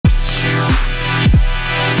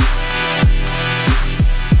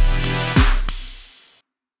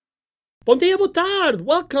Bom dia, boa tarde.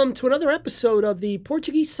 Welcome to another episode of the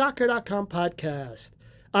PortugueseSoccer.com podcast.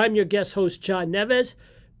 I'm your guest host, John Neves,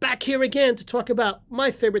 back here again to talk about my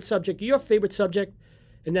favorite subject, your favorite subject,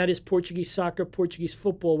 and that is Portuguese soccer, Portuguese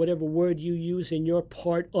football, whatever word you use in your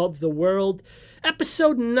part of the world.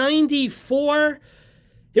 Episode 94.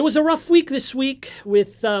 It was a rough week this week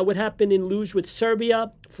with what happened in Luz with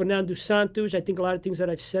Serbia. Fernando Santos, I think a lot of things that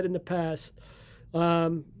I've said in the past,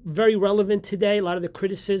 very relevant today, a lot of the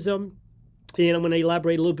criticism. And I'm going to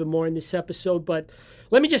elaborate a little bit more in this episode. But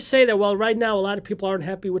let me just say that while right now a lot of people aren't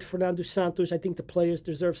happy with Fernando Santos, I think the players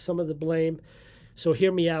deserve some of the blame. So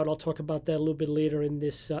hear me out. I'll talk about that a little bit later in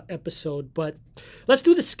this episode. But let's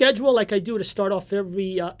do the schedule like I do to start off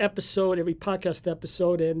every episode, every podcast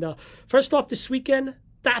episode. And first off this weekend,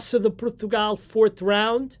 Taça de Portugal, fourth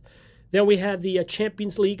round. Then we have the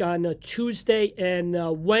Champions League on Tuesday and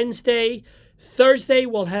Wednesday. Thursday,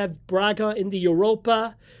 we'll have Braga in the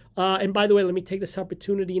Europa. And by the way, let me take this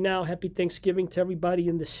opportunity now. Happy Thanksgiving to everybody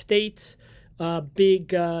in the States.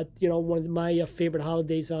 Big, one of my favorite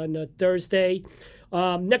holidays on Thursday.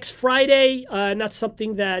 Next Friday, not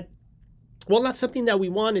something that we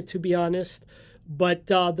wanted, to be honest, but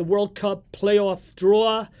the World Cup playoff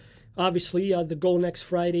draw. Obviously, the goal next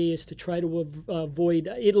Friday is to try to avoid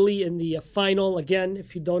Italy in the final. Again,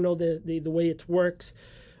 if you don't know the way it works,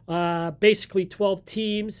 basically 12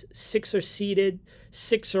 teams, 6 are seeded,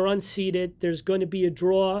 6 are unseeded. There's going to be a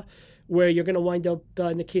draw where you're going to wind up,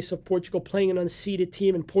 in the case of Portugal, playing an unseeded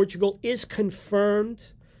team, and Portugal is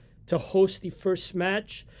confirmed to host the first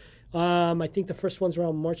match. I think the first one's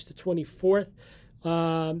around March the 24th.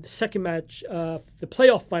 The second match, the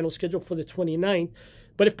playoff final scheduled for the 29th.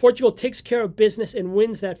 But if Portugal takes care of business and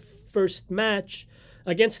wins that first match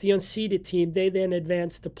against the unseeded team, they then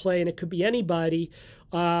advance to play, and it could be anybody.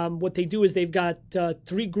 What they do is they've got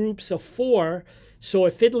 3 groups of 4. So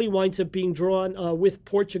if Italy winds up being drawn with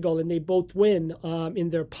Portugal and they both win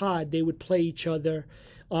in their pod, they would play each other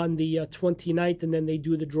on the 29th, and then they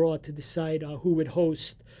do the draw to decide who would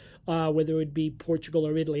host, whether it would be Portugal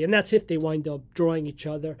or Italy. And that's if they wind up drawing each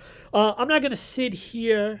other. I'm not going to sit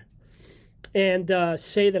here and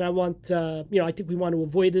say that I want, I think we want to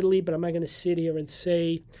avoid Italy, but I'm not going to sit here and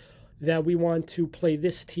say that we want to play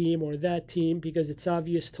this team or that team, because it's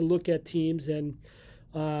obvious to look at teams and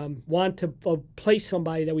want to play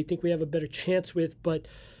somebody that we think we have a better chance with. But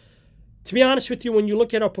to be honest with you, when you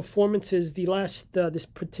look at our performances the last this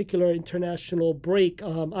particular international break,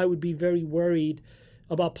 I would be very worried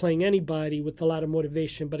about playing anybody with a lot of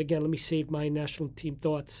motivation. But again, let me save my national team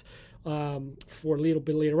thoughts for a little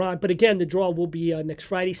bit later on. But again, the draw will be next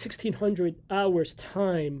Friday, 1600 hours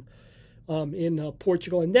time in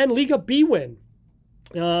Portugal. And then Liga B win.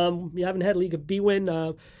 We haven't had Liga B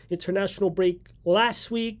win. International break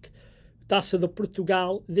last week. Taça de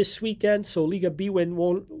Portugal this weekend. So Liga B win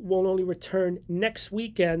won't only return next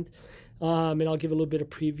weekend. And I'll give a little bit of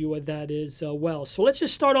preview of that as well. So let's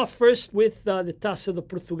just start off first with the Taça de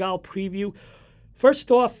Portugal preview. First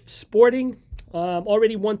off, Sporting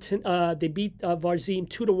already won. They beat Varzim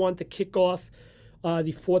 2-1 to kick off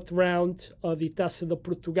the fourth round of the Taça de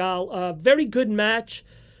Portugal. Very good match.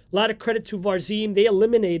 A lot of credit to Varzim. They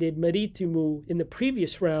eliminated Marítimo in the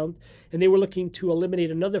previous round, and they were looking to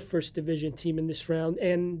eliminate another first division team in this round,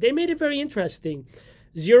 and they made it very interesting.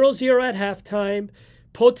 0-0 at halftime.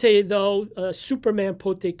 Pote, though, Superman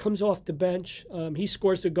Pote, comes off the bench. He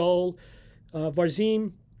scores the goal.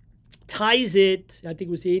 Varzim ties it, I think it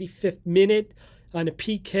was the 85th minute, on a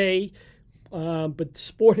PK, but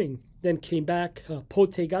Sporting then came back.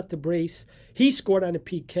 Pote got the brace. He scored on a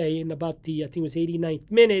PK in about the, I think it was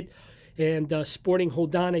 89th minute, and Sporting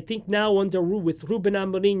hold on. I think now with Ruben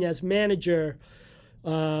Amorim as manager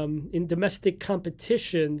in domestic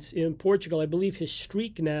competitions in Portugal, I believe his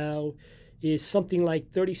streak now is something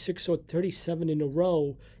like 36 or 37 in a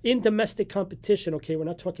row in domestic competition. Okay, we're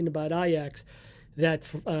not talking about Ajax. That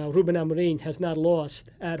Ruben Amorim has not lost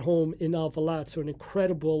at home in Alvalade. So an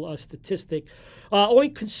incredible statistic. Only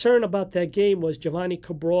concern about that game was Giovanni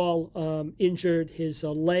Cabral injured his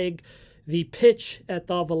leg. The pitch at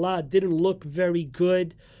Alvalade didn't look very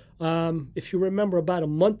good. If you remember, about a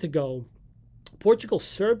month ago,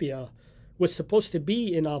 Portugal-Serbia was supposed to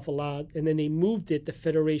be in Alvalade, and then they moved it, the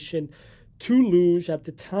federation, to Luz. At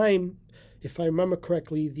the time, if I remember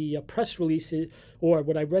correctly, the press release, or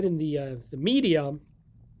what I read in the media,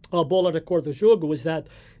 Bola de Cor do Jogo, was that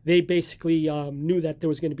they basically knew that there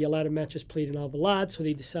was going to be a lot of matches played in Alvalade, so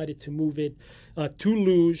they decided to move it to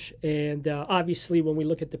Luz. And obviously, when we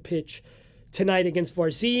look at the pitch tonight against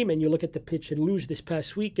Varzim, and you look at the pitch in Luz this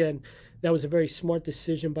past weekend, that was a very smart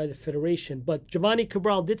decision by the federation. But Giovanni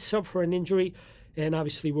Cabral did suffer an injury. And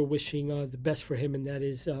obviously, we're wishing the best for him, and that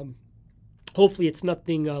is hopefully it's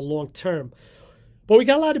nothing long term. But we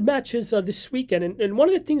got a lot of matches this weekend, and one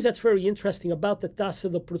of the things that's very interesting about the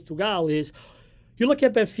Taça de Portugal is you look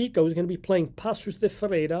at Benfica, who's going to be playing Paços de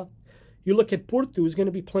Ferreira. You look at Porto, who's going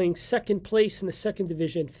to be playing second place in the second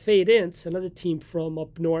division, Feirense, another team from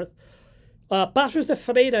up north. Paços de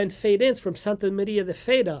Ferreira and Feirense from Santa Maria de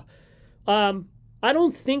Feira. I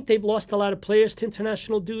don't think they've lost a lot of players to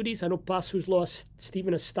international duties. I know Paços lost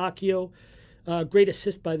Steven Eustáquio. Great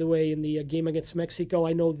assist, by the way, in the game against Mexico.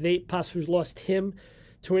 I know Paços lost him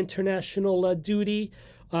to international duty.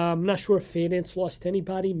 I'm not sure if Feirense lost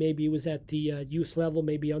anybody. Maybe it was at the youth level,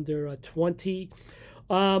 maybe under 20.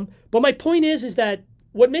 But my point is that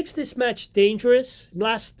what makes this match dangerous,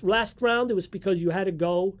 last round, it was because you had to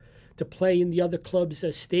go to play in the other club's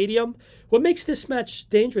stadium. What makes this match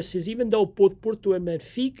dangerous is even though both Porto and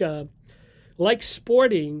Benfica, like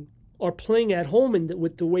Sporting, are playing at home and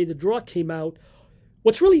with the way the draw came out,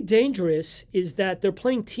 what's really dangerous is that they're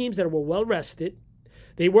playing teams that were well rested.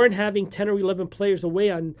 They weren't having 10 or 11 players away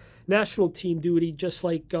on national team duty, just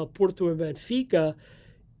like Porto and Benfica.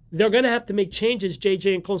 They're going to have to make changes,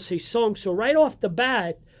 JJ and Conceição. So right off the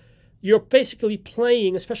bat, you're basically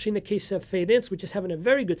playing, especially in the case of Feirense, which is having a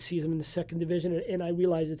very good season in the second division, and I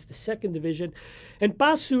realize it's the second division. And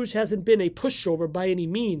Paços hasn't been a pushover by any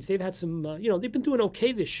means. They've had some, they've been doing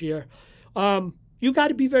okay this year. You got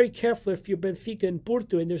to be very careful if you're Benfica and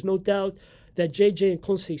Porto, and there's no doubt that JJ and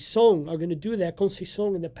Conceição are going to do that.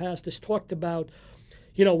 Conceição in the past has talked about,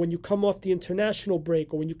 when you come off the international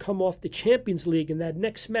break or when you come off the Champions League and that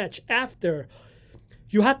next match after,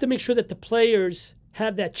 you have to make sure that the players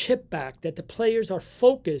have that chip back, that the players are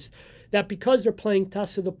focused, that because they're playing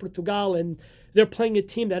Taça de Portugal and they're playing a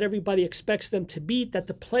team that everybody expects them to beat, that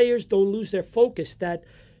the players don't lose their focus, that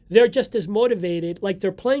they're just as motivated like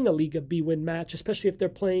they're playing a Liga B-win match, especially if they're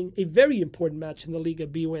playing a very important match in the Liga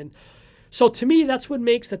B-win. So to me, that's what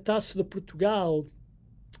makes the Taça de Portugal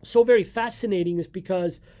so very fascinating, is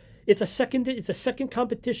because it's a second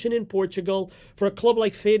competition in Portugal. For a club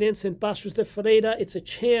like Feirense and Paços de Ferreira, it's a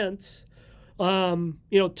chance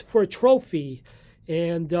for a trophy,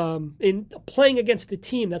 and in playing against a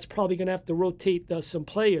team that's probably going to have to rotate some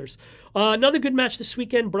players. Another good match this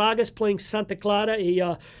weekend, Braga's playing Santa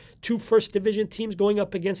Clara, two first division teams going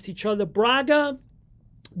up against each other. Braga,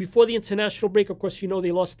 before the international break, of course, they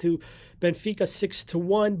lost to Benfica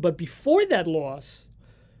 6-1, but before that loss,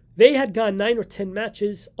 they had gone 9 or 10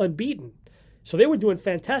 matches unbeaten. So they were doing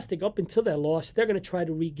fantastic up until that loss. They're going to try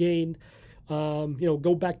to regain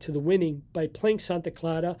go back to the winning by playing Santa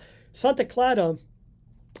Clara. Santa Clara,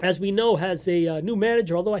 as we know, has a new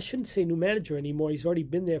manager, although I shouldn't say new manager anymore. He's already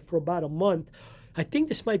been there for about a month. I think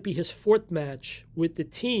this might be his fourth match with the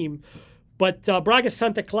team. But Braga,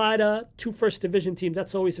 Santa Clara, two first division teams,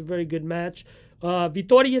 that's always a very good match.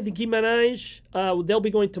 Vitória de Guimarães, they'll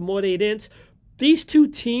be going to Moreirense. These two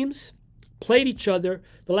teams played each other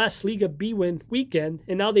the last Liga B-win weekend,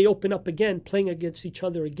 and now they open up again, playing against each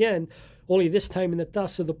other again. Only this time in the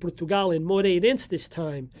Taça de Portugal, and Moreirense this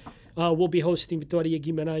time will be hosting Vitória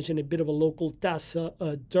Guimarães in a bit of a local Taça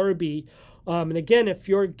derby. And again, if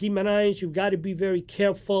you're Guimarães, you've got to be very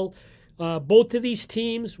careful. Both of these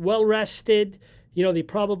teams, well rested. They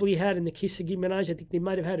probably had, in the case of Guimarães, I think they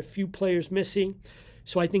might have had a few players missing.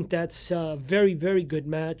 So I think that's a very, very good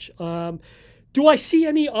match. Do I see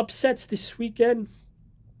any upsets this weekend?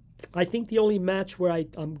 I think the only match where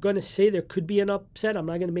I'm going to say there could be an upset, I'm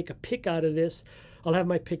not going to make a pick out of this. I'll have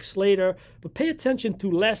my picks later. But pay attention to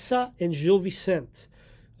Lessa and Gil Vicente.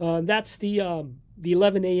 That's the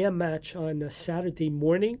 11 a.m. match on Saturday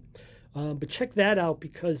morning. But check that out,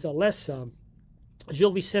 because Lessa,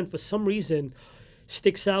 Gil Vicente, for some reason,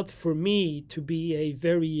 sticks out for me to be a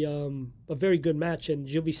very good match. And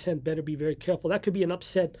Gil Vicente better be very careful. That could be an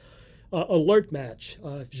upset alert match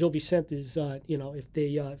if Gil Vicente is, if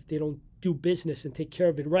they don't do business and take care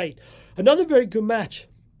of it right. Another very good match.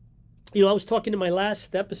 I was talking in my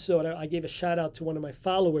last episode, I gave a shout out to one of my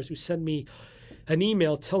followers who sent me an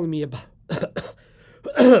email telling me about,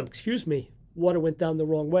 excuse me, water went down the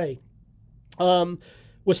wrong way.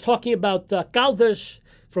 Was talking about Caldas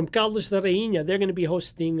from Caldas da Rainha. They're going to be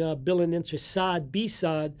hosting Belenenses SAD,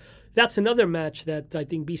 B-SAD. That's another match that I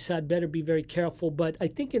think B-SAD better be very careful. But I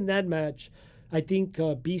think in that match, I think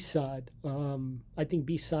B-SAD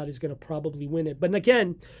is going to probably win it. But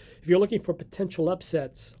again, if you're looking for potential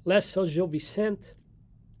upsets, Lessa, Gil Vicente,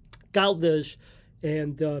 Caldas,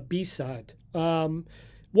 and B-SAD.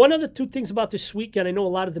 One of the two things about this weekend, I know a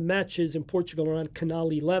lot of the matches in Portugal are on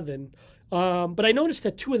Canal 11, but I noticed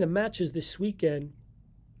that two of the matches this weekend,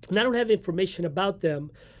 and I don't have information about them,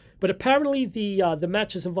 But apparently the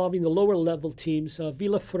matches involving the lower level teams,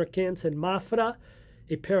 Vila Franquense and Mafra,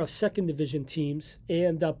 a pair of second division teams,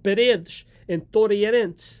 and Paredes and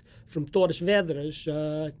Torreirense from Torres Vedras,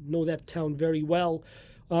 know that town very well.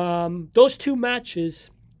 Those two matches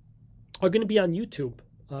are going to be on YouTube.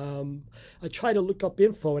 I tried to look up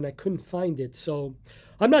info and I couldn't find it. So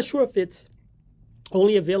I'm not sure if it's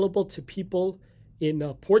only available to people in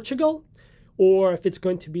Portugal or if it's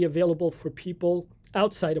going to be available for people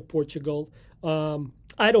outside of Portugal.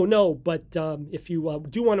 I don't know, but if you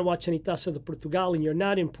do want to watch any Taça de Portugal and you're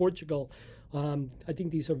not in Portugal, I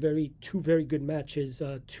think these are two very good matches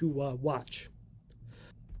to watch.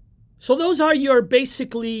 So those are your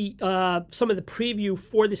basically some of the preview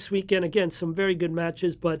for this weekend. Again, some very good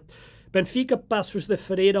matches, but Benfica, Paços de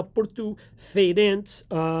Ferreira, Porto, Feirense,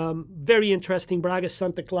 very interesting, Braga,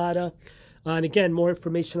 Santa Clara. And again, more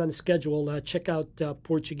information on the schedule, check out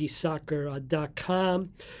PortugueseSoccer.com.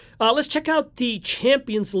 Let's check out the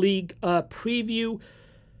Champions League preview.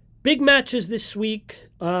 Big matches this week.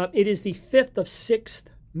 It is the 5th of 6th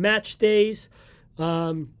match days.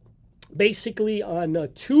 Basically on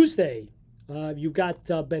Tuesday, you've got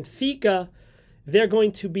Benfica. They're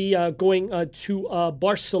going to be going to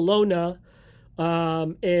Barcelona.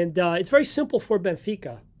 And it's very simple for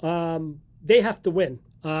Benfica. They have to win.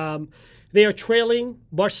 They are trailing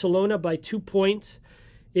Barcelona by 2 points.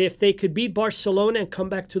 If they could beat Barcelona and come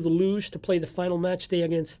back to the Luge to play the final match day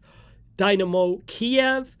against Dynamo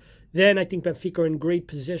Kiev, then I think Benfica are in great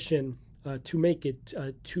position to make it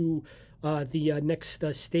to the next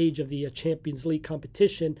stage of the Champions League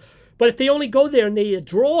competition. But if they only go there and they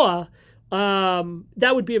draw,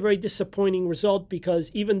 that would be a very disappointing result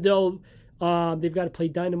because even though they've got to play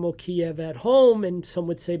Dynamo Kiev at home, and some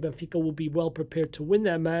would say Benfica will be well prepared to win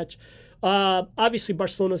that match. Obviously,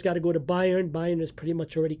 Barcelona's got to go to Bayern. Bayern has pretty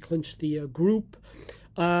much already clinched the group.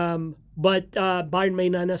 But Bayern may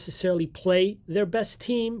not necessarily play their best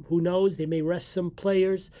team. Who knows? They may rest some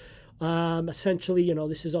players. Essentially,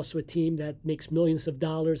 this is also a team that makes millions of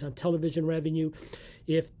dollars on television revenue.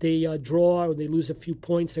 If they draw or they lose a few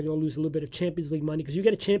points, they're going to lose a little bit of Champions League money because you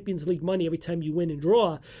get a Champions League money every time you win and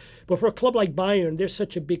draw. But for a club like Bayern, they're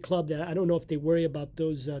such a big club that I don't know if they worry about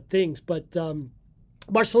those things. But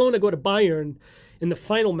Barcelona go to Bayern in the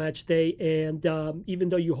final match day, and even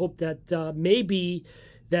though you hope that maybe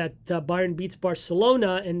that Bayern beats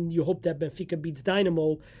Barcelona and you hope that Benfica beats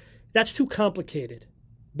Dynamo, that's too complicated.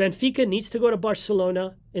 Benfica needs to go to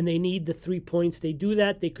Barcelona, and they need the 3 points. They do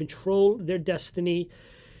that. They control their destiny.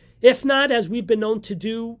 If not, as we've been known to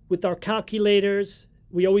do with our calculators,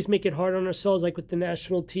 we always make it hard on ourselves, like with the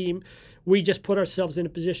national team. We just put ourselves in a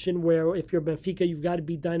position where if you're Benfica, you've got to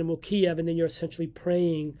beat Dynamo Kiev, and then you're essentially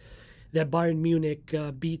praying that Bayern Munich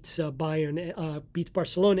beats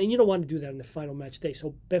Barcelona, and you don't want to do that in the final match day.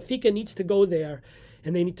 So Benfica needs to go there,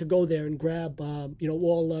 and they need to go there and grab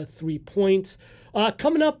all 3 points.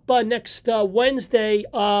 Coming up next Wednesday,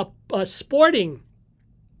 Sporting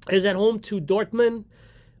is at home to Dortmund.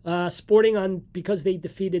 Sporting because they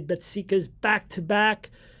defeated Besiktas back-to-back,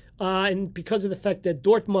 and because of the fact that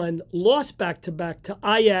Dortmund lost back-to-back to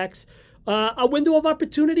Ajax. A window of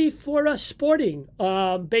opportunity for Sporting.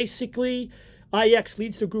 Basically, Ajax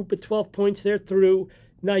leads the group with 12 points. They're through.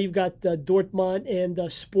 Now you've got Dortmund and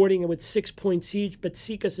Sporting with 6 points each.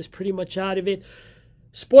 Besiktas is pretty much out of it.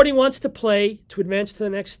 Sporting wants to play to advance to the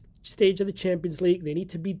next stage of the Champions League. They need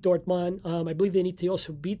to beat Dortmund. I believe they need to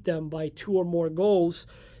also beat them by 2 or more goals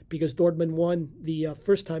because Dortmund won the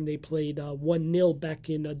first time they played 1-0 back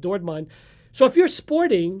in Dortmund. So if you're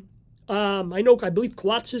Sporting, I believe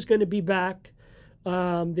Coates is going to be back.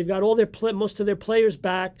 They've got all most of their players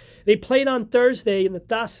back. They played on Thursday in the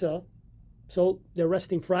Taça, so they're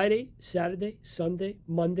resting Friday, Saturday, Sunday,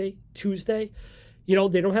 Monday, Tuesday. They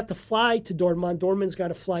don't have to fly to Dortmund. Dortmund's got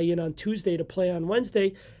to fly in on Tuesday to play on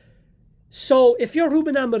Wednesday. So if you're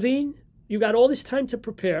Ruben Amorim, you got all this time to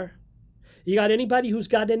prepare. You got anybody who's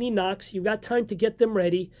got any knocks. You got time to get them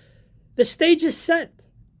ready. The stage is set.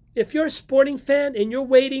 If you're a Sporting fan and you're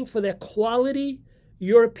waiting for that quality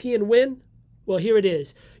European win, well, here it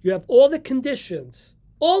is. You have all the conditions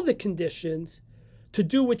to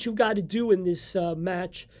do what you got to do in this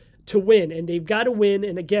match to win. And they've got to win.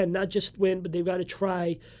 And again, not just win, but they've got to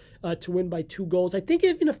try to win by 2 goals. I think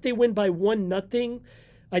even if they win by 1-0,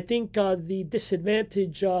 I think the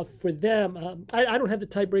disadvantage for them, I don't have the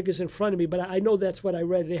tiebreakers in front of me, but I know that's what I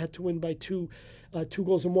read. They had to win by 2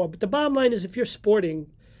 goals or more. But the bottom line is if you're Sporting,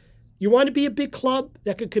 you want to be a big club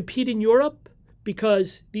that could compete in Europe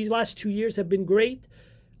because these last 2 years have been great.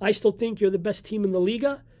 I still think you're the best team in the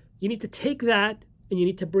Liga. You need to take that and you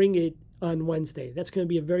need to bring it on Wednesday. That's going to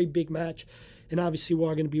be a very big match. And obviously, we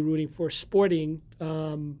are going to be rooting for Sporting,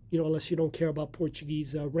 unless you don't care about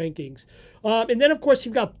Portuguese rankings. And then, of course,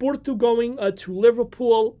 you've got Porto going to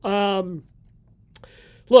Liverpool.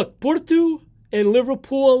 Look, Porto and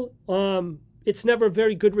Liverpool, it's never a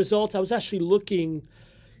very good result. I was actually looking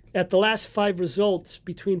at the last 5 results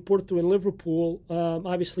between Porto and Liverpool.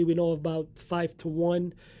 Obviously, we know about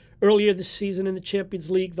 5-1 earlier this season in the Champions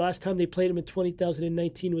League. The last time they played them in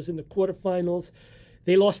 2019 was in the quarterfinals.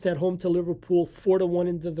 They lost at home to Liverpool 4-1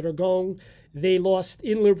 in the Dragão. They lost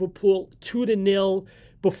in Liverpool 2-0.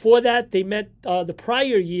 Before that, they met the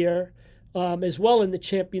prior year as well in the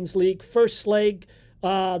Champions League. First leg,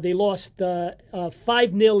 they lost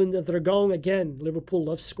 5-0 in the Dragão. Again, Liverpool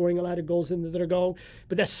loves scoring a lot of goals in the Dragão.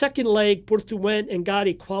 But that second leg, Porto went and got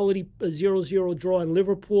a quality 0-0 draw in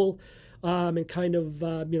Liverpool. And kind of,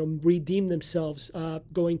 redeem themselves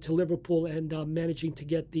going to Liverpool and managing to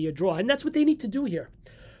get the draw. And that's what they need to do here.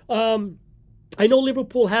 I know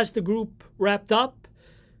Liverpool has the group wrapped up.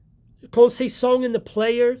 Conceição and the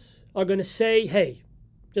players are going to say, hey,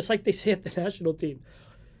 just like they say at the national team,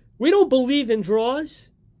 we don't believe in draws.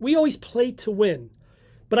 We always play to win.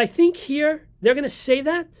 But I think here they're going to say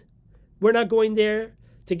that. We're not going there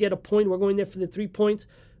to get a point. We're going there for the 3 points.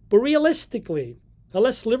 But realistically,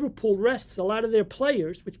 unless Liverpool rests a lot of their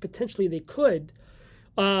players, which potentially they could,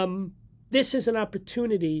 this is an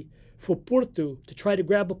opportunity for Porto to try to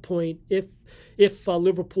grab a point if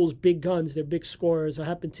Liverpool's big guns, their big scorers,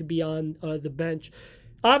 happen to be on the bench.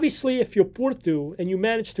 Obviously, if you're Porto and you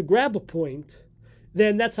manage to grab a point,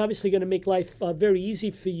 then that's obviously going to make life very easy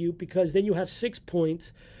for you, because then you have 6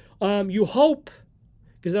 points. You hope,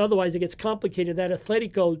 because otherwise it gets complicated, that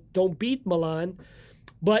Atletico don't beat Milan.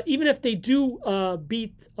 But even if they do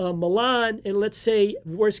beat Milan, and let's say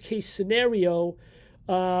worst case scenario,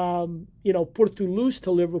 Porto lose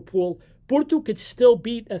to Liverpool, Porto could still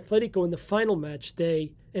beat Atletico in the final match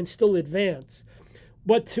day and still advance.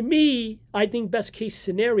 But to me, I think best case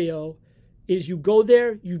scenario is you go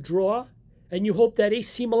there, you draw, and you hope that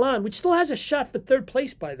AC Milan, which still has a shot for 3rd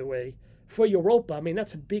place, by the way, for Europa. I mean,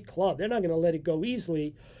 that's a big club. They're not going to let it go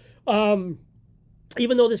easily.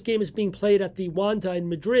 Even though this game is being played at the Wanda in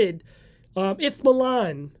Madrid, if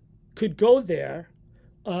Milan could go there,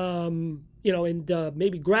 and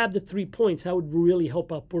maybe grab the 3 points, that would really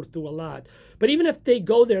help out Porto a lot. But even if they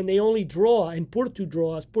go there and they only draw, and Porto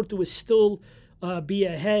draws, Porto would still be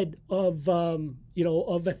ahead of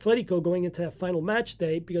Atletico going into that final match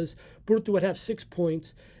day, because Porto would have 6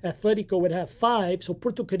 points, Atletico would have 5, so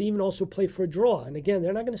Porto could even also play for a draw. And again,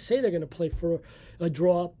 they're not going to say they're going to play for a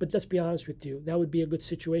draw, but let's be honest with you, that would be a good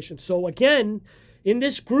situation. So again, in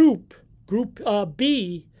this Group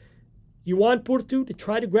B, you want Porto to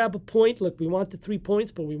try to grab a point. Look, we want the 3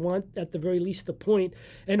 points, but we want at the very least a point.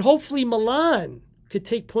 And hopefully Milan could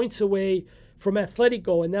take points away from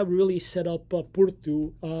Atletico, and that really set up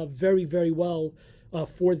Porto very, very well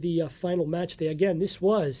for the final match day. Again, this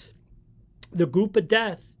was the group of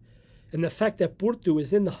death, and the fact that Porto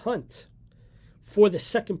is in the hunt for the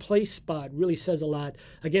 2nd place spot really says a lot.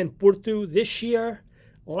 Again, Porto this year,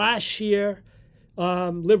 last year,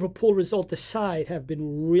 Liverpool result aside, have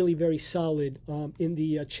been really very solid in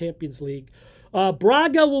the Champions League.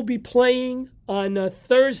 Braga will be playing on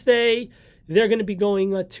Thursday. They're going to be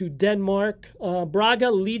going to Denmark.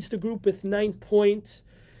 Braga leads the group with 9 points.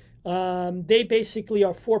 They basically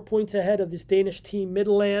are 4 points ahead of this Danish team,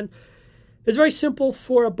 Midtjylland. It's very simple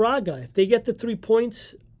for Braga. If they get the 3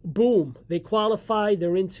 points, boom, they qualify.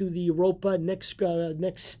 They're into the Europa next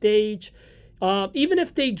stage. Even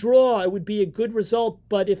if they draw, it would be a good result.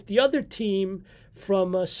 But if the other team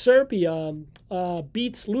from Serbia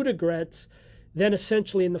beats Ludogorets, then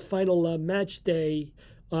essentially in the final match day,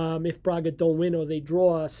 if Braga don't win or they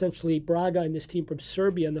draw, essentially Braga and this team from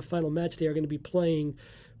Serbia in the final match day are going to be playing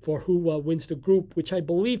for who wins the group, which I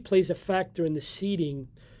believe plays a factor in the seeding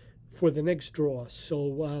for the next draw.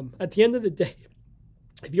 So at the end of the day,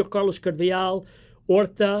 if you're Carlos Carvalhal,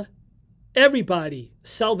 Horta, everybody,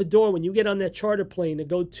 Salvador, when you get on that charter plane to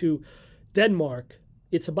go to Denmark,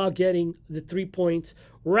 it's about getting the 3 points,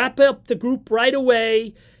 wrap up the group right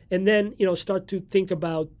away, and then start to think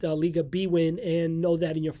about Liga B win, and know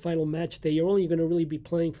that in your final match day, you're only going to really be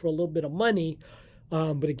playing for a little bit of money.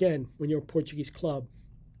 But again, when you're a Portuguese club,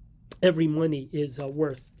 every money is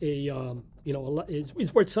worth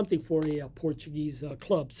is worth something for a Portuguese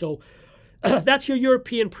club. So that's your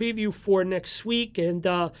European preview for next week. And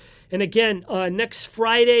again, next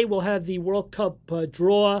Friday we'll have the World Cup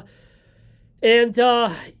draw. And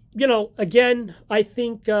again, I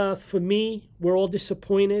think for me, we're all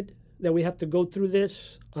disappointed that we have to go through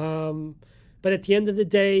this. But at the end of the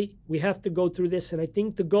day, we have to go through this. And I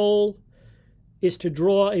think the goal is to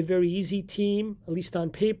draw a very easy team, at least on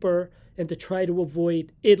paper, and to try to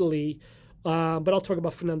avoid Italy. But I'll talk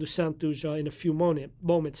about Fernando Santos in a few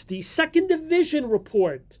moments. The second division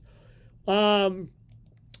report.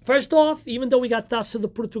 First off, even though we got Taça de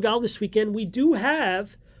Portugal this weekend, we do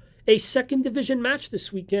have a second division match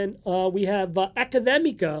this weekend. We have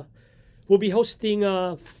Académica will be hosting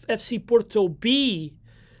FC Porto B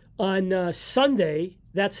on Sunday.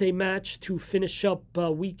 That's a match to finish up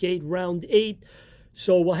week 8, round 8.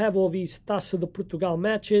 So we'll have all these Taça de Portugal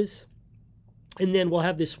matches. And then we'll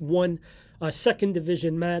have this one second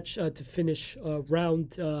division match to finish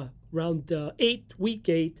round 8, week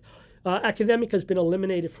 8. Académica has been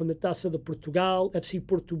eliminated from the Taça de Portugal. FC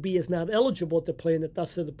Porto B is not eligible to play in the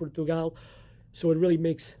Taça de Portugal. So it really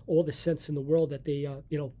makes all the sense in the world that they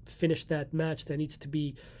finish that match that needs to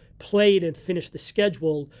be played and finish the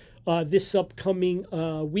schedule this upcoming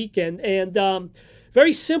weekend. And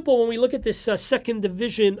very simple, when we look at this second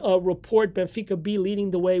division report, Benfica B leading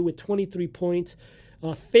the way with 23 points.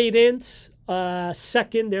 Feirense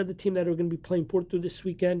second. They're the team that are going to be playing Porto this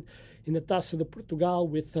weekend in the Taça de Portugal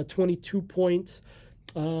with 22 points.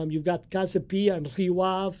 You've got Casa Pia and Rio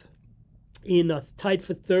Ave tied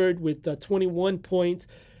for third with 21 points.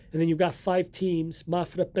 And then you've got 5 teams,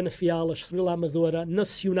 Mafra, Penafiel, Estrela Amadora,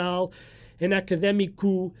 Nacional, and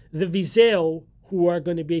Académico de Viseu, who are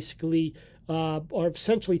going to basically are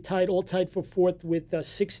essentially all tied for fourth with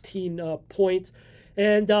 16 points.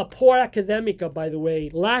 And poor Académica, by the way,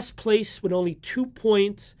 last place with only 2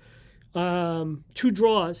 points, 2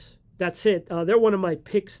 draws. That's it. They're one of my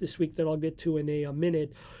picks this week that I'll get to in a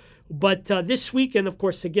minute. But this weekend, of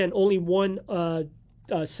course, again, only one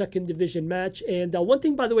second division match. And one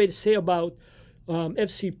thing, by the way, to say about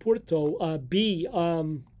FC Porto B,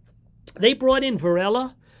 they brought in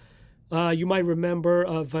Varela. You might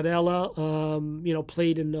remember Varela,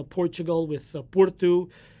 played in Portugal with Porto.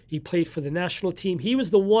 He played for the national team. He was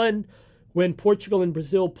the one when Portugal and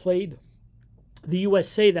Brazil played the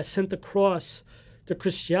USA that sent across to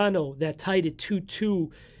Cristiano that tied it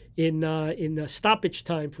 2-2 in stoppage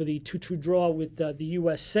time for the 2-2 draw with the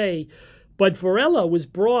USA. But Varela was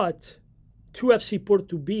brought to FC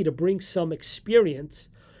Porto B to bring some experience.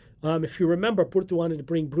 If you remember, Porto wanted to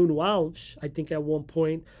bring Bruno Alves, I think, at one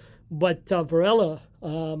point. But Varela,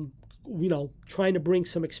 trying to bring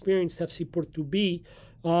some experience to FC Porto B.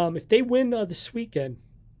 If they win this weekend,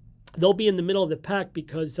 they'll be in the middle of the pack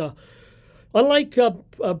because unlike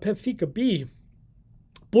Benfica B,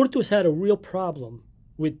 Porto's had a real problem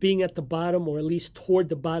with being at the bottom, or at least toward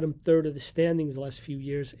the bottom third of the standings the last few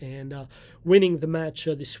years. And winning the match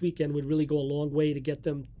this weekend would really go a long way to get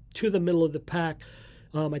them to the middle of the pack.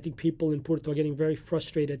 I think people in Porto are getting very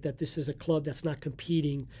frustrated that this is a club that's not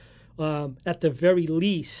competing at the very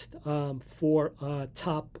least for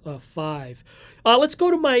top 5. Let's go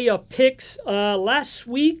to my picks. Last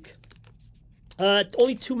week,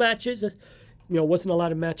 only 2 matches. Wasn't a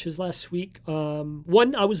lot of matches last week. I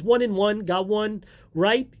was 1-1, got one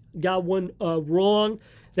right, got one wrong.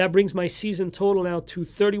 That brings my season total now to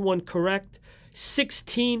 31 correct,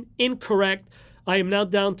 16 incorrect. I am now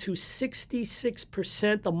down to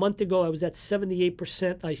 66%. A month ago, I was at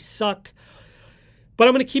 78%. I suck. But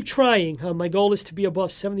I'm going to keep trying. My goal is to be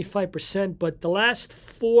above 75%. But the last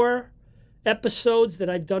 4 episodes that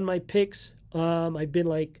I've done my picks, I've been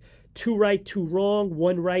like 2 right, 2 wrong,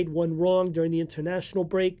 1 right, 1 wrong during the international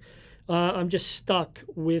break. I'm just stuck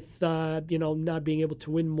with, not being able to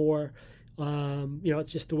win more.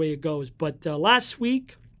 It's just the way it goes. But last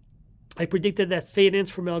week, I predicted that Feirense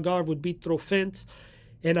from Algarve would beat Trofense,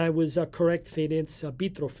 and I was correct. Feirense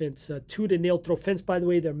beat Trofense 2-0. Trofense, by the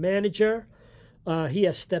way, their manager, he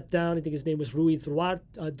has stepped down. I think his name was Rui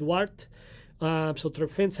Duarte. So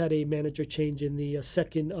Trofense had a manager change in the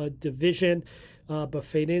second division. But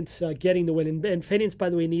Feirense getting the win. And Feirense, by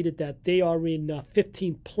the way, needed that. They are in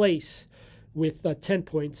 15th place with 10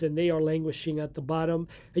 points, and they are languishing at the bottom.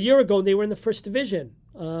 A year ago, they were in the first division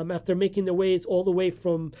after making their ways all the way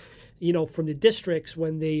from the districts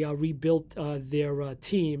when they rebuilt their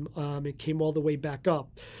team. It came all the way back up.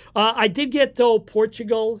 I did get, though,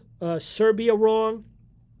 Portugal, Serbia wrong.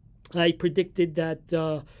 I predicted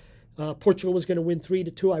that Portugal was going to win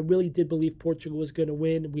 3-2. I really did believe Portugal was going to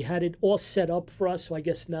win. We had it all set up for us, so I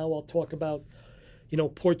guess now I'll talk about,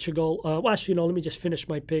 Portugal. Let me just finish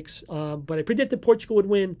my picks. But I predicted Portugal would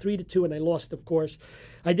win 3-2, and I lost, of course.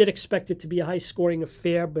 I did expect it to be a high-scoring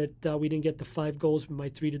affair, but we didn't get the 5 goals with my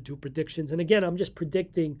 3-2 predictions. And again, I'm just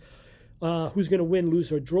predicting who's going to win,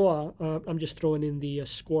 lose, or draw. I'm just throwing in the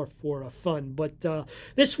score for fun. But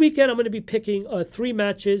this weekend, I'm going to be picking 3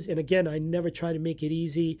 matches. And again, I never try to make it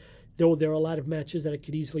easy, though there are a lot of matches that I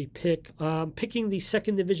could easily pick. Picking the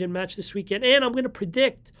second division match this weekend. And I'm going to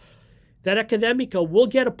predict that Academica will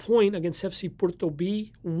get a point against FC Porto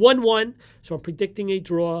B, 1-1. So I'm predicting a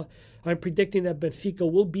draw. I'm predicting that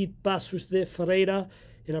Benfica will beat Passos de Ferreira.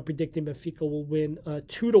 And I'm predicting Benfica will win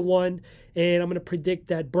 2-1. And I'm going to predict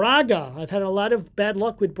that Braga, I've had a lot of bad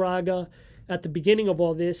luck with Braga at the beginning of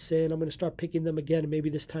all this, and I'm going to start picking them again. And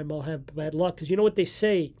maybe this time I'll have bad luck. Because you know what they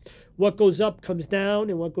say, what goes up comes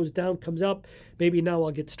down, and what goes down comes up. Maybe now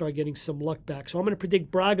I'll start getting some luck back. So I'm going to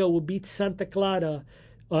predict Braga will beat Santa Clara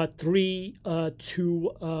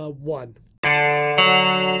 3-1.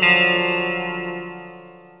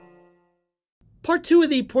 Part 2 of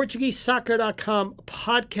the PortugueseSoccer.com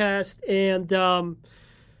podcast, and I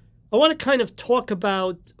want to kind of talk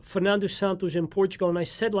about Fernando Santos in Portugal. And I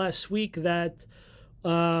said last week that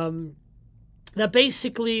that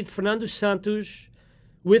basically Fernando Santos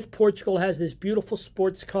with Portugal has this beautiful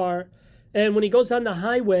sports car, and when he goes on the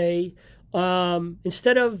highway,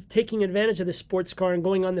 instead of taking advantage of the sports car and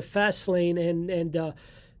going on the fast lane and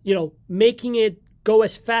making it go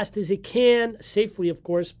as fast as it can, safely, of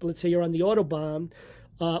course, but let's say you're on the Autobahn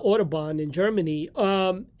in Germany,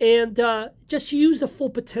 and just use the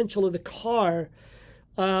full potential of the car.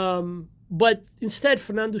 But instead,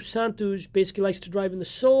 Fernando Santos basically likes to drive in the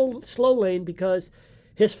slow lane because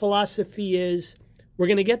his philosophy is, we're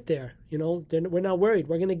going to get there. We're not worried.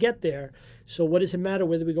 We're going to get there. So what does it matter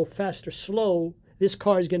whether we go fast or slow? This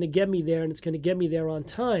car is going to get me there, and it's going to get me there on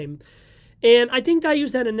time. And I think I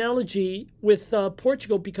use that analogy with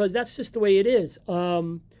Portugal because that's just the way it is.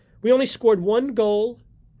 We only scored 1 goal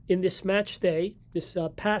in this match day,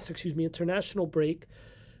 international break.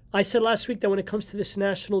 I said last week that when it comes to this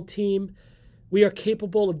national team, we are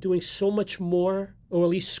capable of doing so much more, or at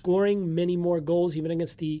least scoring many more goals, even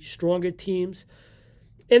against the stronger teams.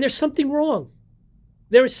 And there's something wrong.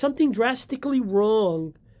 There is something drastically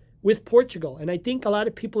wrong with Portugal. And I think a lot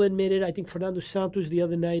of people admit it. I think Fernando Santos the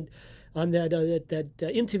other night, on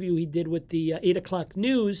that interview he did with the 8 o'clock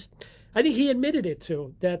news, I think he admitted it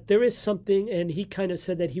too, that there is something, and he kind of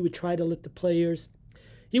said that he would try to let the players,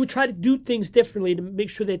 he would try to do things differently to make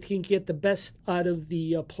sure that he can get the best out of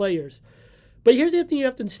the players. But here's the other thing you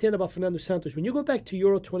have to understand about Fernando Santos. When you go back to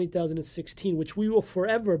Euro 2016, which we will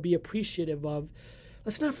forever be appreciative of,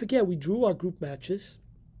 let's not forget we drew our group matches.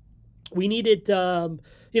 We needed, the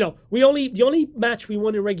only match we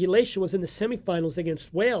won in regulation was in the semifinals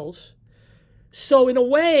against Wales. So in a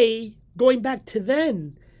way, going back to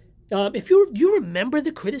then, if you remember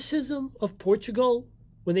the criticism of Portugal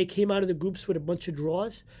when they came out of the groups with a bunch of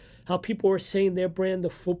draws, how people were saying their brand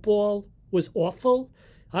of football was awful.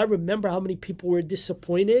 I remember how many people were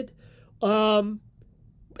disappointed. But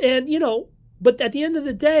at the end of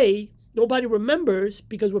the day, nobody remembers,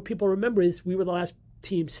 because what people remember is we were the last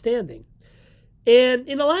team standing. And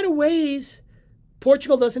in a lot of ways,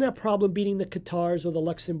 Portugal doesn't have a problem beating the Qatars or the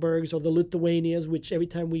Luxembourgs or the Lithuanias, which every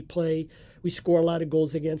time we play, we score a lot of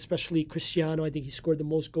goals against, especially Cristiano. I think he scored the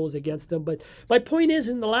most goals against them. But my point is,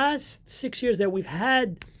 in the last 6 years that we've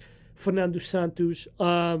had Fernando Santos,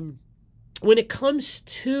 when it comes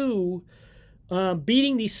to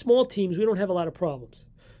beating these small teams, we don't have a lot of problems.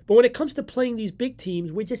 But when it comes to playing these big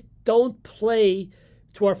teams, we just don't play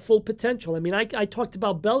to our full potential. I mean, I talked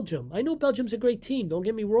about Belgium. I know Belgium's a great team, don't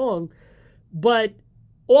get me wrong. But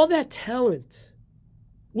all that talent,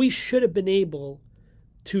 we should have been able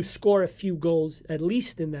to score a few goals, at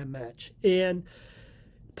least in that match. And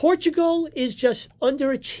Portugal is just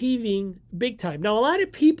underachieving big time. Now, a lot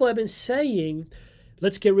of people have been saying,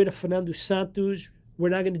 let's get rid of Fernando Santos. We're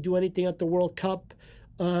not going to do anything at the World Cup.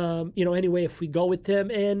 Anyway, if we go with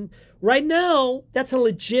them. And right now, that's a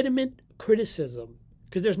legitimate criticism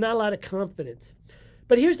because there's not a lot of confidence.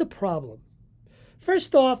 But here's the problem.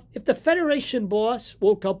 First off, if the Federation boss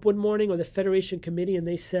woke up one morning, or the Federation committee, and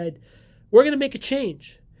they said, we're going to make a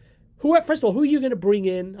change. First of all, who are you going to bring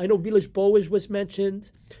in? I know Villas-Boas was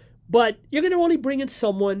mentioned, but you're going to only bring in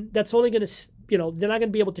someone that's only going to, they're not going to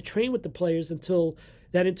be able to train with the players until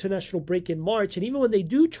that international break in March. And even when they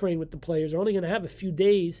do train with the players, they're only going to have a few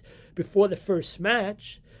days before the first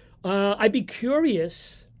match. I'd be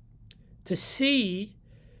curious to see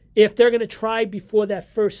if they're going to try before that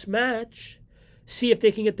first match, see if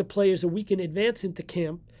they can get the players a week in advance into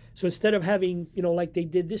camp. So instead of having, like they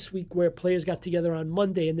did this week where players got together on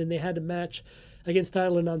Monday and then they had a match against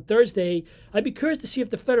Ireland on Thursday, I'd be curious to see if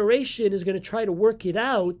the Federation is going to try to work it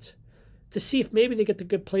out to see if maybe they get the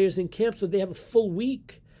good players in camp so they have a full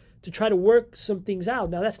week to try to work some things out.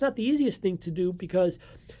 Now, that's not the easiest thing to do because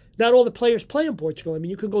not all the players play in Portugal. I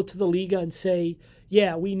mean, you can go to the Liga and say,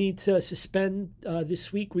 yeah, we need to suspend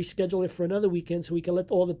this week, reschedule it for another weekend so we can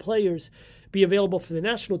let all the players be available for the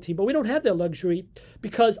national team. But we don't have that luxury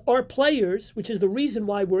because our players, which is the reason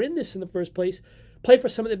why we're in this in the first place, play for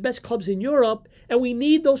some of the best clubs in Europe, and we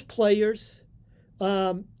need those players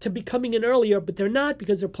to be coming in earlier, but they're not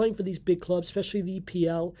because they're playing for these big clubs, especially the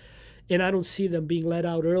EPL, and I don't see them being let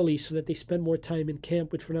out early so that they spend more time in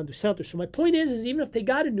camp with Fernando Santos. So my point is even if they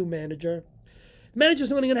got a new manager, the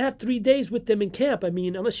manager's only going to have 3 days with them in camp. I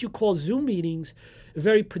mean, unless you call Zoom meetings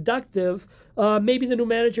very productive, maybe the new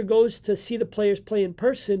manager goes to see the players play in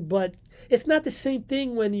person, but it's not the same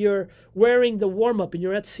thing when you're wearing the warm-up and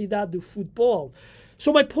you're at Cidade do Futebol.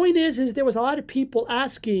 So my point is there was a lot of people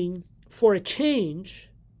asking for a change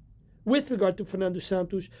with regard to Fernando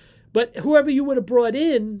Santos, but whoever you would have brought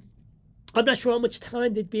in, I'm not sure how much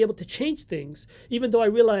time they'd be able to change things, even though I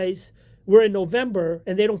realize we're in November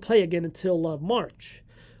and they don't play again until March.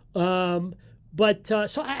 So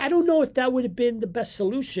I don't know if that would have been the best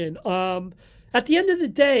solution. At the end of the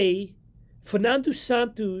day, Fernando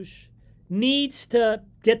Santos needs to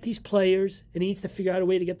get these players and he needs to figure out a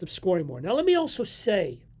way to get them scoring more. Now, let me also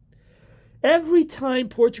say, every time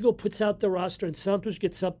Portugal puts out the roster and Santos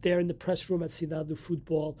gets up there in the press room at Cidade do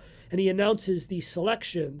Futebol and he announces these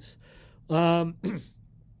selections,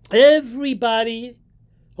 everybody,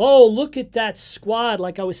 oh, look at that squad,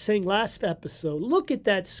 like I was saying last episode. Look at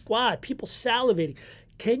that squad. People salivating.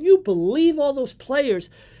 Can you believe all those players?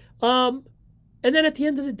 And then at the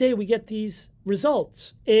end of the day, we get these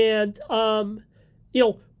results. And,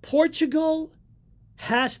 Portugal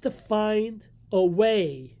has to find a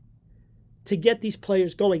way to get these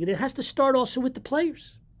players going. And it has to start also with the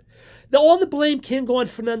players. All the blame can't go on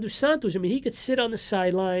Fernando Santos. I mean, he could sit on the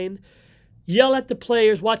sideline, yell at the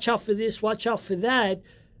players, watch out for this, watch out for that.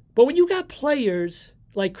 But when you got players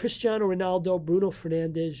like Cristiano Ronaldo, Bruno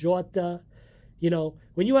Fernandes, Jota,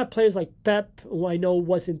 when you have players like Pep, who I know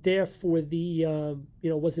wasn't there for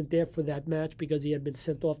that match because he had been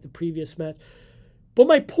sent off the previous match. But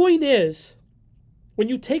my point is, when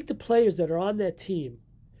you take the players that are on that team,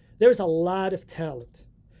 there's a lot of talent.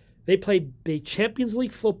 They play Champions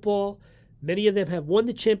League football. Many of them have won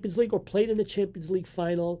the Champions League or played in the Champions League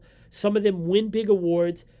final. Some of them win big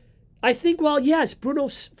awards. I think, well, yes,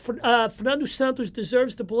 Fernando Santos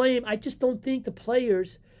deserves the blame. I just don't think the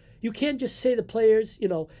players, you can't just say the players,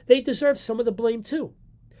 they deserve some of the blame too.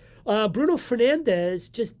 Bruno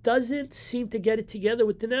Fernandes just doesn't seem to get it together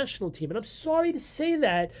with the national team. And I'm sorry to say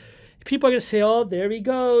that. People are going to say, oh, there he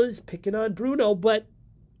goes, picking on Bruno. But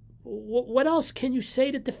what else can you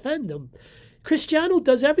say to defend him? Cristiano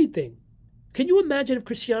does everything. Can you imagine if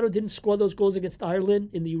Cristiano didn't score those goals against Ireland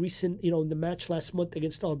in the recent, in the match last month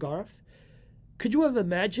against Algarve? Could you have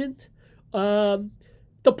imagined?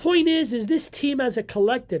 The point is this team as a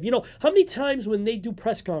collective, how many times when they do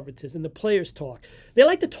press conferences and the players talk, they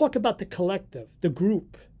like to talk about the collective, the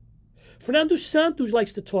group. Fernando Santos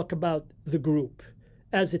likes to talk about the group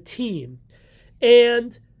as a team.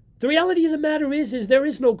 And the reality of the matter is there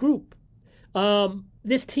is no group.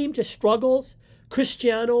 This team just struggles.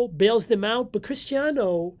 Cristiano bails them out, but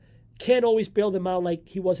Cristiano can't always bail them out like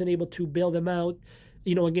he wasn't able to bail them out,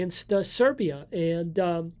 against Serbia.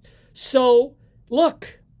 And so,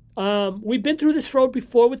 look, we've been through this road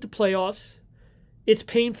before with the playoffs. It's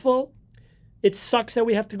painful. It sucks that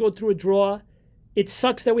we have to go through a draw. It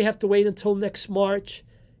sucks that we have to wait until next March.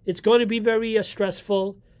 It's going to be very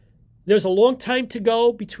stressful. There's a long time to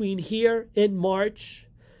go between here and March.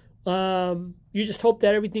 You just hope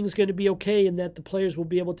that everything's going to be okay and that the players will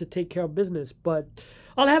be able to take care of business. But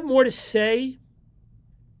I'll have more to say,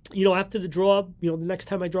 after the draw. The next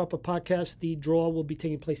time I drop a podcast, the draw will be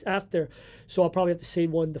taking place after. So I'll probably have to say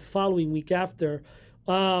one the following week after.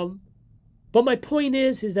 But my point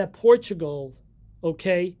is that Portugal,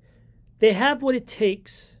 okay, they have what it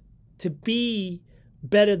takes to be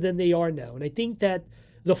better than they are now. And I think that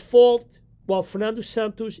the fault, while Fernando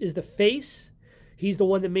Santos is the face, he's the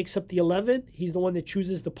one that makes up the 11. He's the one that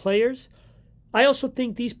chooses the players. I also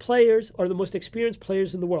think these players are the most experienced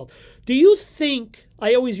players in the world. Do you think,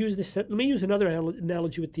 I always use this, let me use another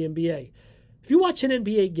analogy with the NBA. If you watch an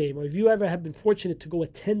NBA game, or if you ever have been fortunate to go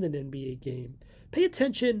attend an NBA game, pay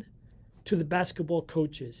attention to the basketball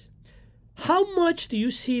coaches. How much do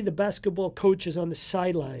you see the basketball coaches on the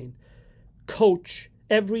sideline coach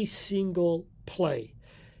every single play?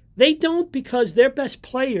 They don't, because their best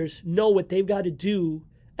players know what they've got to do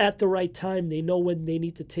at the right time. They know when they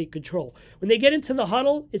need to take control. When they get into the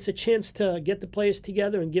huddle, it's a chance to get the players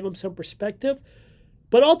together and give them some perspective.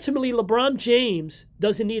 But ultimately, LeBron James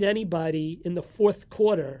doesn't need anybody in the fourth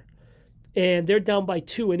quarter and they're down by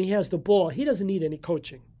 2 and he has the ball. He doesn't need any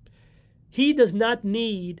coaching. He does not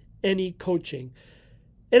need any coaching.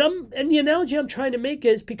 And the analogy I'm trying to make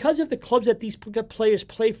is because of the clubs that these players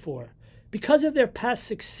play for, because of their past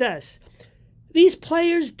success, these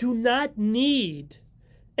players do not need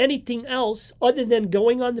anything else other than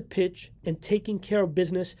going on the pitch and taking care of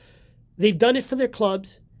business. They've done it for their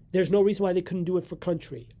clubs. There's no reason why they couldn't do it for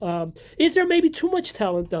country. Is there maybe too much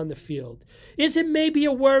talent on the field? Is it maybe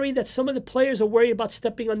a worry that some of the players are worried about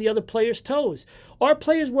stepping on the other players' toes? Are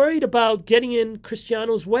players worried about getting in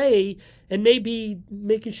Cristiano's way and maybe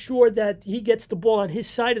making sure that he gets the ball on his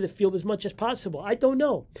side of the field as much as possible? I don't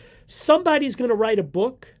know. Somebody's going to write a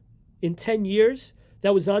book in 10 years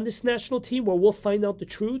that was on this national team where we'll find out the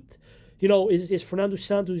truth. You know, is Fernando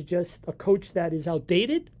Santos just a coach that is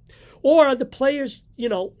outdated? Or are the players, you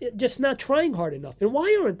know, just not trying hard enough? And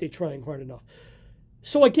why aren't they trying hard enough?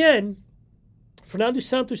 So again, Fernando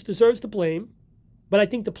Santos deserves the blame, but I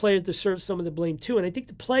think the players deserve some of the blame too. And I think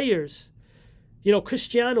the players, you know,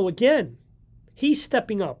 Cristiano, again, he's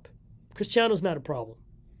stepping up. Cristiano's not a problem.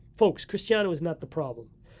 Folks, Cristiano is not the problem.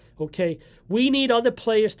 Okay? We need other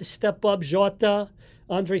players to step up. Jota,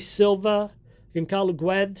 Andre Silva, Giancarlo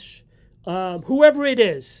Guedes, whoever it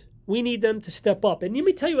is. We need them to step up. And let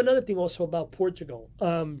me tell you another thing also about Portugal.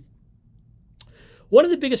 One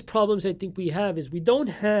of the biggest problems I think we have is we don't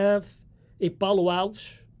have a Paulo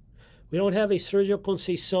Alves, we don't have a Sergio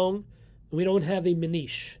Conceição, and we don't have a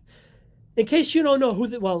Maniche. In case you don't know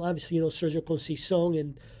well, obviously you know Sergio Conceição,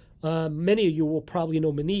 and many of you will probably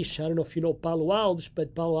know Maniche. I don't know if you know Paulo Alves,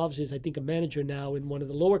 but Paulo Alves is, I think, a manager now in one of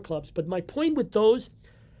the lower clubs. But my point with those,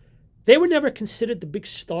 they were never considered the big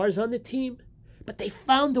stars on the team. But they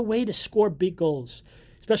found a way to score big goals,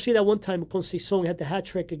 especially that one time Conceição had the hat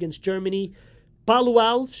trick against Germany. Paulo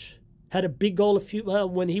Alves had a big goal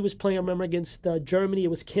when he was playing, I remember, against Germany. It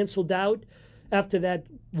was canceled out after that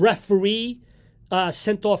referee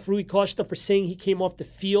sent off Rui Costa for saying he came off the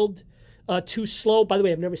field too slow. By the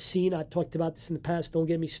way, I've talked about this in the past. Don't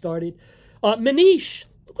get me started. Maniche,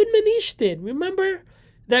 look what Maniche did. Remember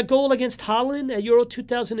that goal against Holland at Euro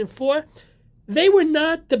 2004? They were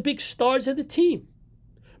not the big stars of the team,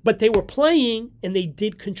 but they were playing and they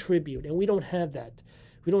did contribute. And we don't have that.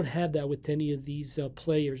 We don't have that with any of these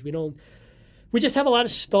players. We just have a lot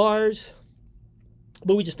of stars,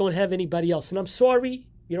 but we just don't have anybody else. And I'm sorry,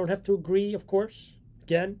 you don't have to agree, of course.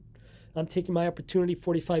 Again, I'm taking my opportunity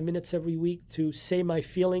 45 minutes every week to say my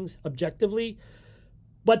feelings objectively.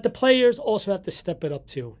 But the players also have to step it up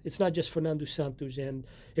too. It's not just Fernando Santos. And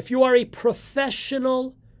if you are a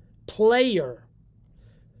professional player,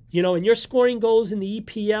 you know, and you're scoring goals in the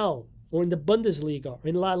EPL or in the Bundesliga or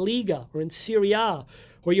in La Liga or in Serie A,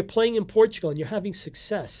 or you're playing in Portugal and you're having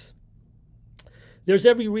success, there's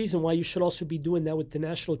every reason why you should also be doing that with the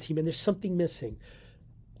national team, and there's something missing.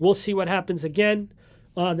 We'll see what happens again.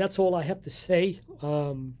 That's all I have to say.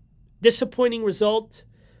 Disappointing result.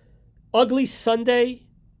 Ugly Sunday.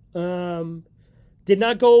 Did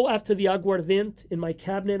not go after the aguardiente in my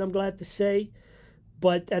cabinet, I'm glad to say.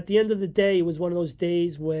 But at the end of the day, it was one of those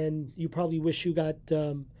days when you probably wish you got,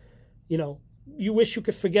 you wish you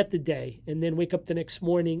could forget the day and then wake up the next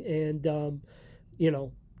morning and,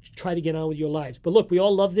 try to get on with your lives. But look, we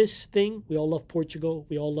all love this thing. We all love Portugal.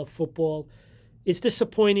 We all love football. It's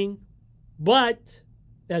disappointing. But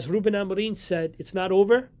as Ruben Amorim said, it's not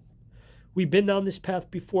over. We've been down this path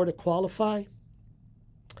before to qualify.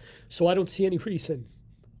 So I don't see any reason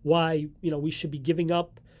why, we should be giving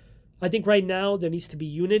up. I think right now there needs to be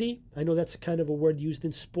unity. I know that's kind of a word used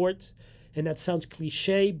in sports, and that sounds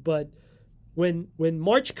cliche, but when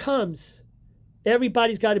March comes,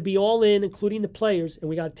 everybody's got to be all in, including the players, and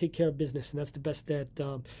we got to take care of business, and that's the best that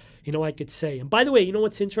I could say. And by the way, you know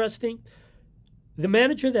what's interesting? The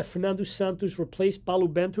manager that Fernando Santos replaced, Paulo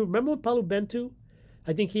Bento, remember when Paulo Bento,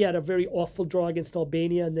 I think he had a very awful draw against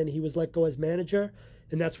Albania, and then he was let go as manager.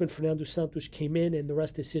 And that's when Fernando Santos came in, and the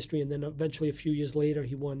rest is history. And then eventually, a few years later,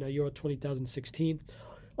 he won Euro 2016.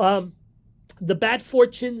 The bad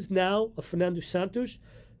fortunes now of Fernando Santos,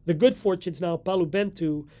 the good fortunes now of Paulo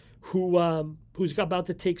Bento, who's about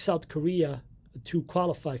to take South Korea to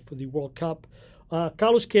qualify for the World Cup.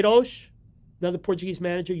 Carlos Queiroz, another Portuguese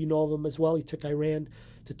manager, you know of him as well. He took Iran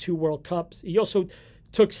to 2 World Cups. He also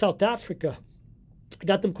took South Africa,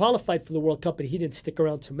 got them qualified for the World Cup, but he didn't stick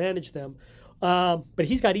around to manage them. But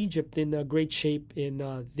he's got Egypt in great shape in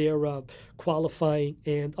their qualifying.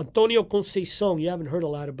 And Antonio Conceição, you haven't heard a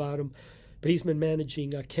lot about him, but he's been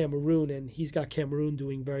managing Cameroon, and he's got Cameroon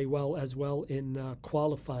doing very well as well in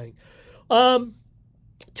qualifying.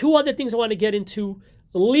 2 other things I want to get into.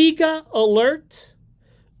 Liga alert.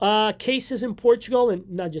 Cases in Portugal, and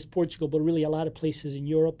not just Portugal, but really a lot of places in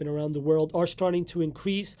Europe and around the world are starting to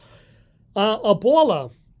increase.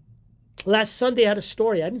 Ebola. Last Sunday I had a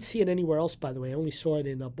story. I didn't see it anywhere else, by the way. I only saw it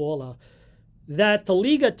in Ebola. That the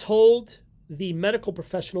Liga told the medical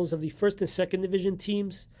professionals of the first and second division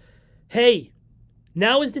teams, hey,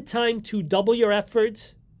 now is the time to double your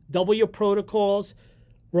efforts, double your protocols,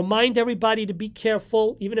 remind everybody to be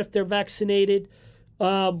careful, even if they're vaccinated.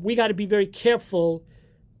 We got to be very careful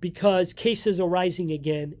because cases are rising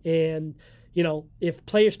again. And, if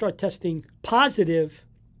players start testing positive,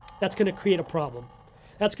 that's going to create a problem.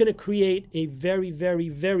 That's going to create a very, very,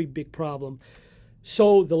 very big problem.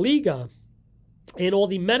 So the Liga and all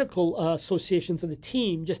the medical associations of the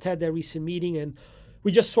team just had their recent meeting. And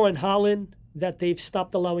we just saw in Holland that they've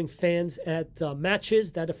stopped allowing fans at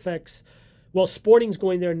matches. That affects, Sporting's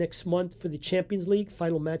going there next month for the Champions League,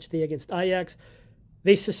 final match day against Ajax.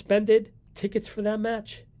 They suspended tickets for that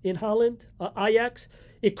match in Holland, Ajax.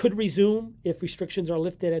 It could resume if restrictions are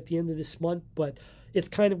lifted at the end of this month, but it's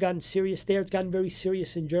kind of gotten serious there. It's gotten very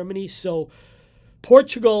serious in Germany. So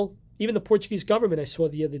Portugal, even the Portuguese government I saw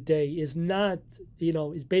the other day, is not,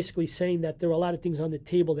 is basically saying that there are a lot of things on the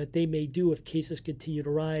table that they may do if cases continue to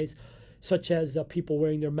rise, such as people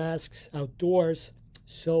wearing their masks outdoors.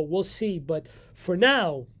 So we'll see. But for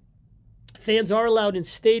now, fans are allowed in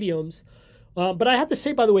stadiums. But I have to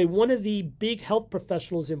say, by the way, one of the big health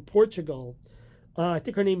professionals in Portugal, I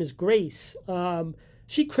think her name is Grace,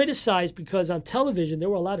 she criticized because on television there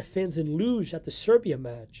were a lot of fans in Luz at the Serbia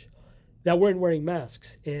match that weren't wearing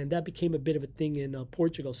masks. And that became a bit of a thing in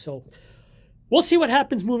Portugal. So we'll see what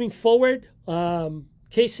happens moving forward.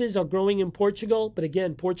 Cases are growing in Portugal. But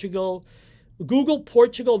again, Google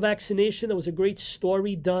Portugal vaccination. There was a great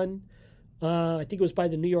story done. I think it was by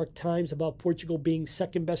the New York Times about Portugal being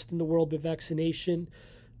second best in the world with vaccination.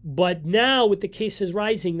 But now with the cases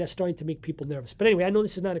rising, that's starting to make people nervous. But anyway, I know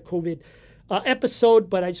this is not a COVID episode,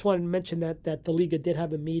 but I just wanted to mention that the Liga did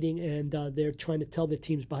have a meeting, and they're trying to tell the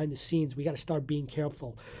teams behind the scenes, we got to start being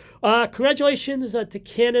careful. Congratulations to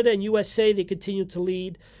Canada and USA. They continue to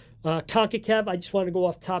lead. CONCACAF, I just want to go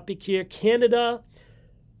off topic here. Canada,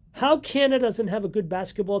 how Canada doesn't have a good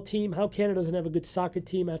basketball team, how Canada doesn't have a good soccer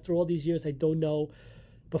team after all these years, I don't know.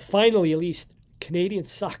 But finally, at least, Canadian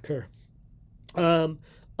soccer. There's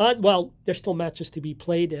still matches to be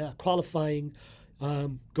played. Qualifying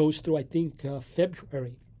goes through, I think,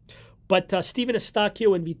 February. But Steven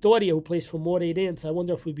Eustáquio and Vitória, who plays for Moreirense, I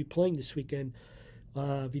wonder if we'll be playing this weekend.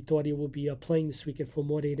 Vitória will be playing this weekend for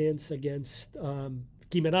Moreirense against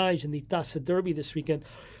Guimarães in the Taça Derby this weekend.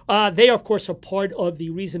 They, of course, are part of the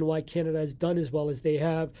reason why Canada has done as well as they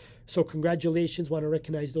have. So congratulations. Want to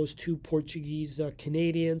recognize those two Portuguese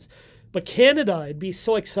Canadians. But Canada, it'd be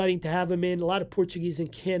so exciting to have them in. A lot of Portuguese in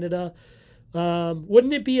Canada.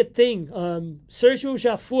 Wouldn't it be a thing? Sergio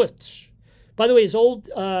Jafut, by the way, his old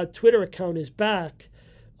Twitter account is back.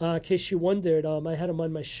 In case you wondered, I had him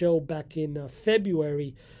on my show back in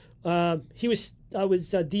February. I was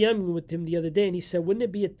DMing with him the other day, and he said, wouldn't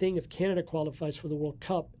it be a thing if Canada qualifies for the World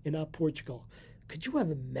Cup and not Portugal? Could you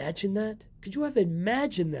have imagined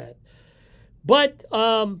that? But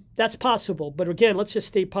that's possible. But again, let's just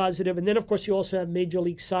stay positive. And then, of course, you also have Major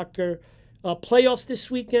League Soccer playoffs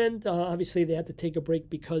this weekend. Obviously, they had to take a break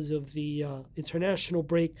because of the international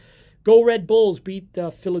break. Go Red Bulls beat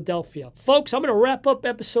Philadelphia. Folks, I'm going to wrap up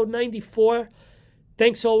episode 94.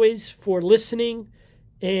 Thanks always for listening,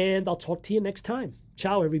 and I'll talk to you next time.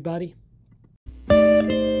 Ciao, everybody.